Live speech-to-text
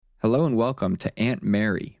Hello and welcome to Aunt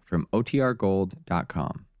Mary from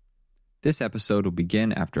OTRGold.com. This episode will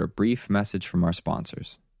begin after a brief message from our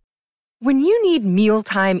sponsors. When you need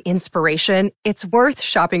mealtime inspiration, it's worth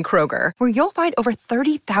shopping Kroger, where you'll find over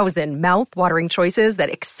 30,000 mouth-watering choices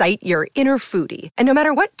that excite your inner foodie. And no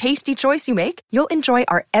matter what tasty choice you make, you'll enjoy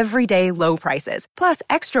our everyday low prices, plus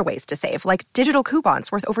extra ways to save, like digital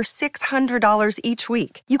coupons worth over $600 each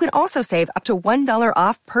week. You can also save up to $1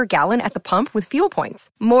 off per gallon at the pump with fuel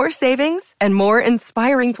points. More savings and more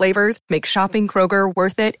inspiring flavors make shopping Kroger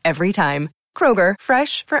worth it every time. Kroger,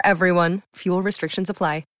 fresh for everyone. Fuel restrictions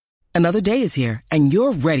apply. Another day is here, and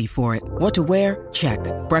you're ready for it. What to wear? Check.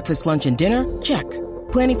 Breakfast, lunch, and dinner? Check.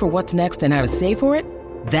 Planning for what's next and how to save for it?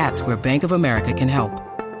 That's where Bank of America can help.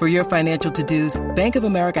 For your financial to-dos, Bank of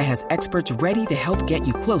America has experts ready to help get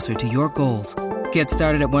you closer to your goals. Get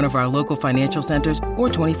started at one of our local financial centers or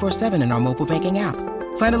 24/7 in our mobile banking app.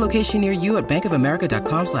 Find a location near you at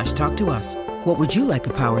bankofamerica.com/talktous. What would you like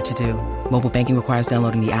the power to do? Mobile banking requires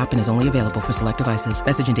downloading the app and is only available for select devices.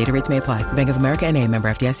 Message and data rates may apply. Bank of America N.A., member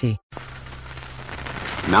FDIC.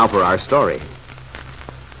 Now for our story.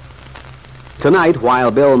 Tonight,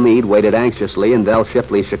 while Bill Meade waited anxiously in Del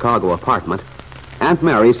Shipley's Chicago apartment, Aunt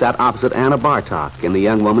Mary sat opposite Anna Bartok in the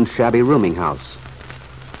young woman's shabby rooming house.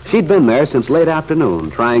 She'd been there since late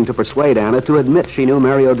afternoon, trying to persuade Anna to admit she knew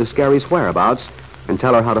Mario Descari's whereabouts and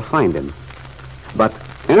tell her how to find him. But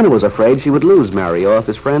Anna was afraid she would lose Mario if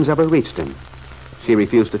his friends ever reached him. She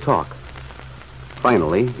refused to talk.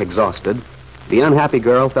 Finally, exhausted, the unhappy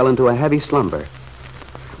girl fell into a heavy slumber.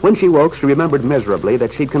 When she woke, she remembered miserably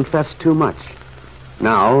that she'd confessed too much.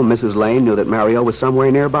 Now, Mrs. Lane knew that Mario was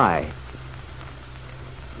somewhere nearby.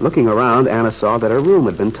 Looking around, Anna saw that her room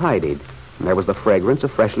had been tidied, and there was the fragrance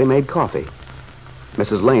of freshly made coffee.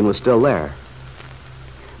 Mrs. Lane was still there.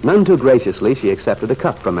 None too graciously, she accepted a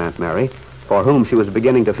cup from Aunt Mary, for whom she was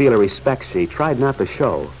beginning to feel a respect she tried not to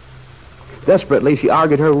show. Desperately, she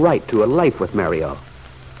argued her right to a life with Mario.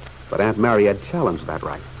 But Aunt Mary had challenged that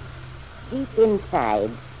right. Deep inside,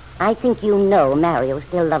 I think you know Mario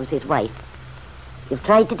still loves his wife. You've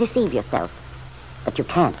tried to deceive yourself, but you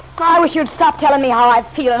can't. I wish you'd stop telling me how I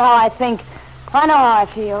feel and how I think. I know how I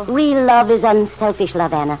feel. Real love is unselfish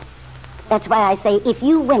love, Anna. That's why I say if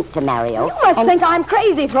you went to Mario... You must think I'm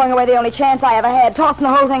crazy throwing away the only chance I ever had, tossing the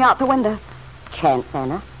whole thing out the window. Chance,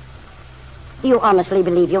 Anna? Do you honestly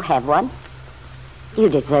believe you have one? Do you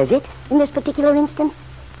deserve it in this particular instance?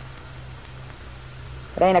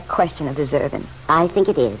 It ain't a question of deserving. I think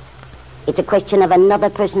it is. It's a question of another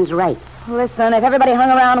person's right. Listen, if everybody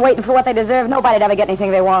hung around waiting for what they deserve, nobody'd ever get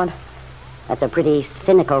anything they want. That's a pretty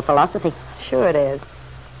cynical philosophy. Sure it is.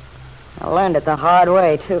 I learned it the hard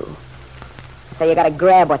way, too. So you gotta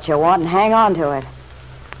grab what you want and hang on to it.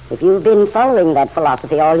 If you've been following that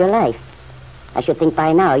philosophy all your life, I should think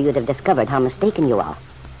by now you'd have discovered how mistaken you are.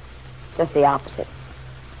 Just the opposite.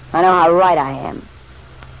 I know how right I am.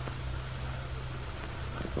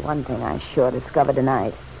 There's one thing I sure discovered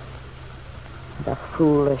tonight. I was a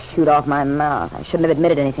fool to shoot off my mouth. I shouldn't have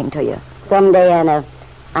admitted anything to you. Someday, Anna,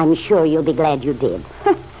 I'm sure you'll be glad you did.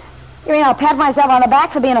 You mean I'll pat myself on the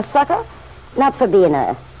back for being a sucker? Not for being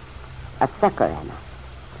a sucker, Anna.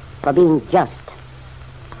 For being just.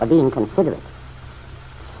 For being considerate.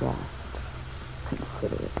 Just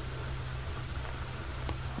considerate.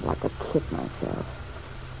 I'd like to kick myself.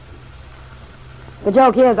 The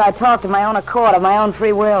joke is I talked of my own accord, of my own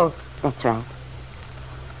free will. That's right.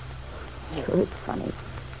 Sure is funny.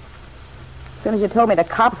 As soon as you told me the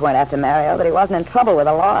cops went after Mario, that he wasn't in trouble with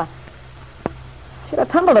the law, I should have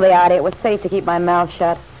tumbled to the idea it was safe to keep my mouth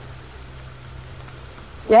shut.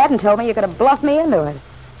 If you hadn't told me, you could have bluffed me into it.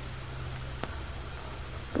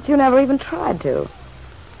 But you never even tried to.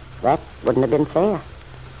 That wouldn't have been fair.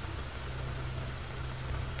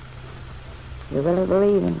 You really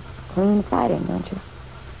believe in clean fighting, don't you?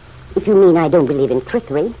 If you mean I don't believe in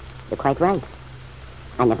trickery, you're quite right.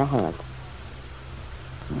 I never have.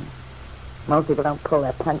 Most people don't pull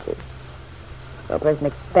their punches. So a person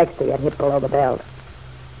expects to get hit below the belt.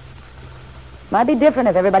 Might be different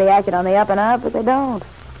if everybody acted on the up and up, but they don't.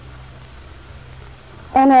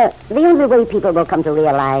 Anna, the only way people will come to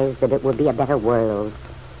realize that it would be a better world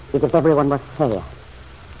is if everyone were fair.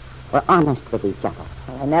 Were honest with each other.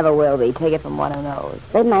 Well, they never will be. Take it from one who knows.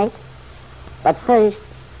 They might. But first,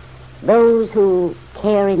 those who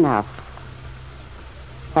care enough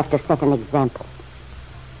have to set an example.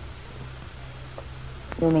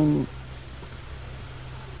 You mean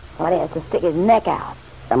somebody has to stick his neck out?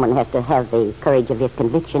 Someone has to have the courage of his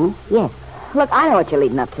conviction, yes. Look, I know what you're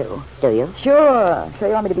leading up to. Do you? Sure. Sure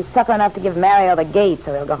you want me to be sucker enough to give Mario the gate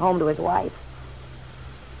so he'll go home to his wife.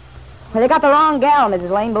 Well, you got the wrong gal, Mrs.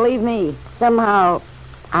 Lane, believe me. Somehow,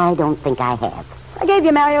 I don't think I have. I gave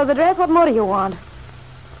you Mario's address. What more do you want?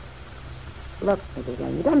 Look, Mrs.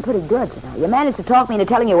 Lane, you've done pretty good tonight. You managed to talk me into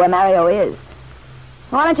telling you where Mario is.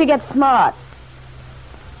 Why don't you get smart?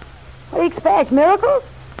 What do you expect, miracles?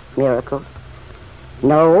 Miracles?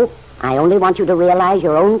 No, I only want you to realize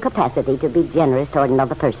your own capacity to be generous toward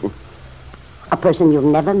another person. A person you've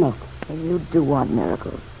never met. And you do want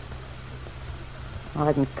miracles. I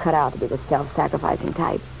wasn't cut out to be the self-sacrificing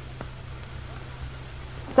type.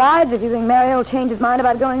 Besides, if you think Mario will change his mind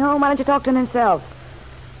about going home, why don't you talk to him himself?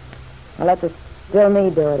 Well, let this Bill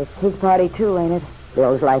Meade do it. It's his party, too, ain't it?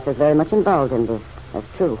 Bill's life is very much involved in this. That's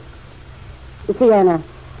true. You see, Anna,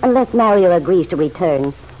 unless Mario agrees to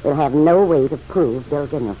return, we'll have no way to prove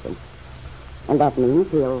Bill's innocence. And that means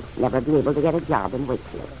he'll never be able to get a job in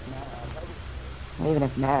Wakefield. Even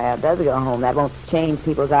if Mario does go home, that won't change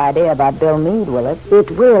people's idea about Bill Meade, will it?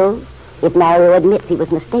 It will, if Mario admits he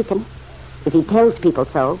was mistaken. If he tells people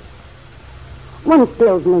so. Once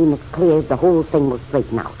Bill's name is cleared, the whole thing will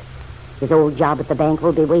straighten out. His old job at the bank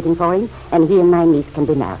will be waiting for him, and he and my niece can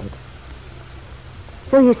be married.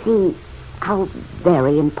 So you see how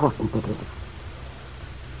very important it is.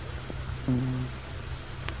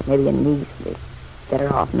 Maybe a niece is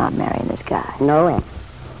better off not marrying this guy. No, Aunt.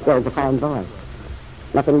 Bill's a fine boy.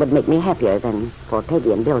 Nothing would make me happier than for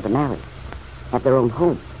Peggy and Bill to marry. Have their own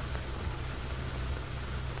home.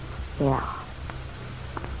 Yeah.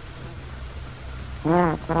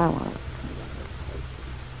 Yeah, that's what I wanted.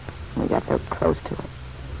 We got so close to it.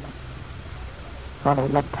 If only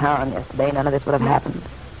we'd left town yesterday, none of this would have happened.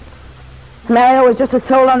 Mario was just as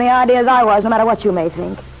sold on the idea as I was, no matter what you may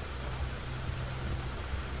think.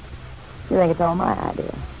 You think it's all my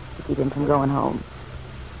idea to keep him from going home.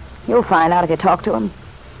 You'll find out if you talk to him.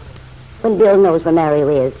 When Bill knows where Mario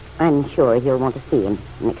is, I'm sure he'll want to see him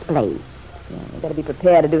and explain. Yeah, you better be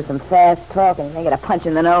prepared to do some fast talking and then get a punch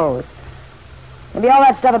in the nose. Maybe all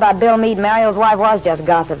that stuff about Bill Meade and Mario's wife was just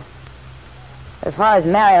gossip. As far as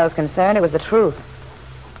Mario's concerned, it was the truth.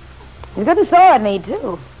 He's good and sore at Meade,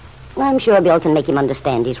 too. I'm sure Bill can make him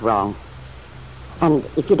understand he's wrong. And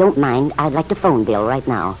if you don't mind, I'd like to phone Bill right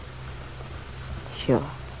now. Sure.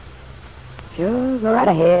 Sure, go right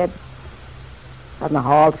ahead. Out in the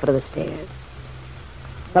hall at the foot of the stairs.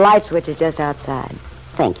 The light switch is just outside.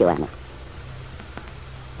 Thank you, Anna.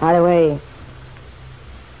 By the way,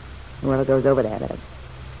 whoever goes over there, better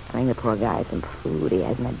bring the poor guy some food. He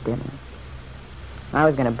hasn't had dinner. I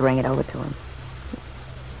was going to bring it over to him.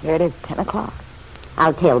 Here it is, 10 o'clock.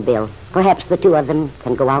 I'll tell Bill. Perhaps the two of them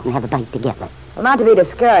can go out and have a bite together. Well, not to be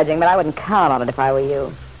discouraging, but I wouldn't count on it if I were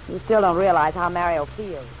you. You still don't realize how Mario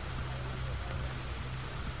feels.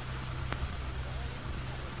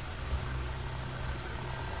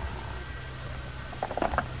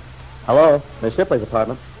 Hello, Miss Shipley's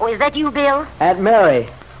apartment. Oh, is that you, Bill? Aunt Mary.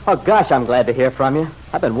 Oh, gosh, I'm glad to hear from you.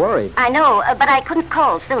 I've been worried. I know, but I couldn't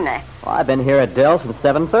call sooner. Well, I've been here at Dell since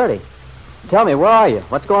 7:30. Tell me, where are you?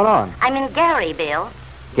 What's going on? I'm in Gary, Bill.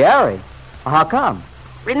 Gary? Well, how come?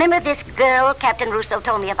 Remember this girl Captain Russo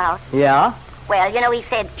told me about? Yeah? Well, you know, he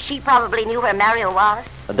said she probably knew where Mario was.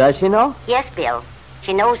 Does she know? Yes, Bill.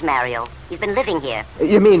 She knows Mario. He's been living here.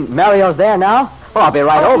 You mean Mario's there now? Oh, I'll be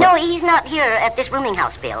right over. No, he's not here at this rooming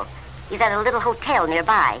house, Bill. He's at a little hotel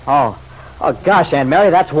nearby. Oh, gosh, Aunt Mary,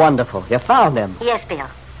 that's wonderful. You found him. Yes, Bill.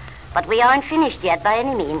 But we aren't finished yet by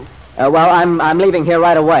any means. Well, I'm leaving here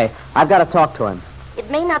right away. I've got to talk to him. It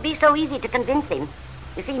may not be so easy to convince him.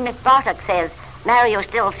 You see, Miss Bartok says Mario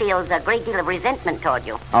still feels a great deal of resentment toward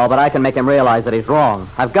you. Oh, but I can make him realize that he's wrong.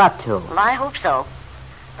 I've got to. Well, I hope so.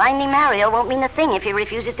 Finding Mario won't mean a thing if he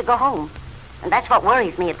refuses to go home. And that's what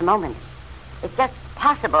worries me at the moment. It's just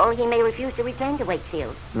possible he may refuse to return to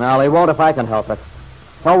Wakefield. No, he won't if I can help it.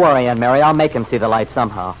 Don't worry, Aunt Mary. I'll make him see the light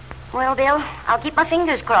somehow. Well, Bill, I'll keep my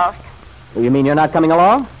fingers crossed. You mean you're not coming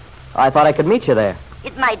along? I thought I could meet you there.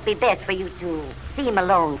 It might be best for you to see him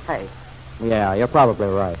alone first. Yeah, you're probably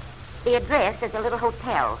right. The address is a little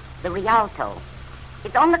hotel, the Rialto.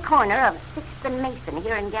 It's on the corner of 6th and Mason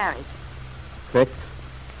here in Gary. 6th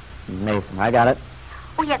Mason. I got it.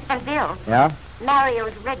 Oh, yes, and Bill. Yeah?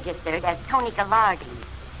 Mario's registered as Tony Gallardi.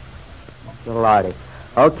 Gallardi.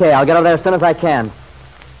 Okay, I'll get over there as soon as I can.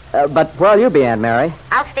 But where'll you be, Aunt Mary?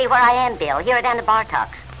 I'll stay where I am, Bill, here at Anna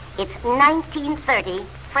Bartok's. It's 1930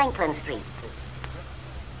 Franklin Street.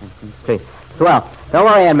 Swell. Don't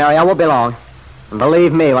worry, Aunt Mary. I won't be long. And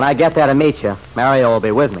believe me, when I get there to meet you, Mario will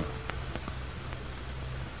be with me.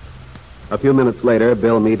 A few minutes later,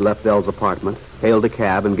 Bill Meade left Dell's apartment, hailed a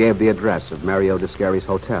cab, and gave the address of Mario Descari's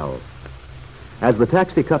hotel. As the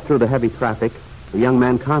taxi cut through the heavy traffic, the young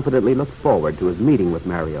man confidently looked forward to his meeting with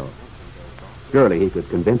Mario. Surely he could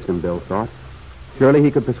convince him, Bill thought. Surely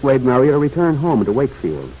he could persuade Mary to return home to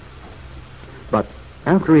Wakefield. But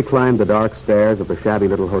after he climbed the dark stairs of the shabby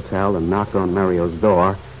little hotel and knocked on Mario's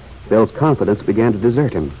door, Bill's confidence began to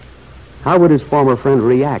desert him. How would his former friend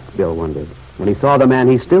react, Bill wondered, when he saw the man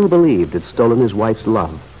he still believed had stolen his wife's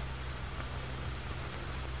love?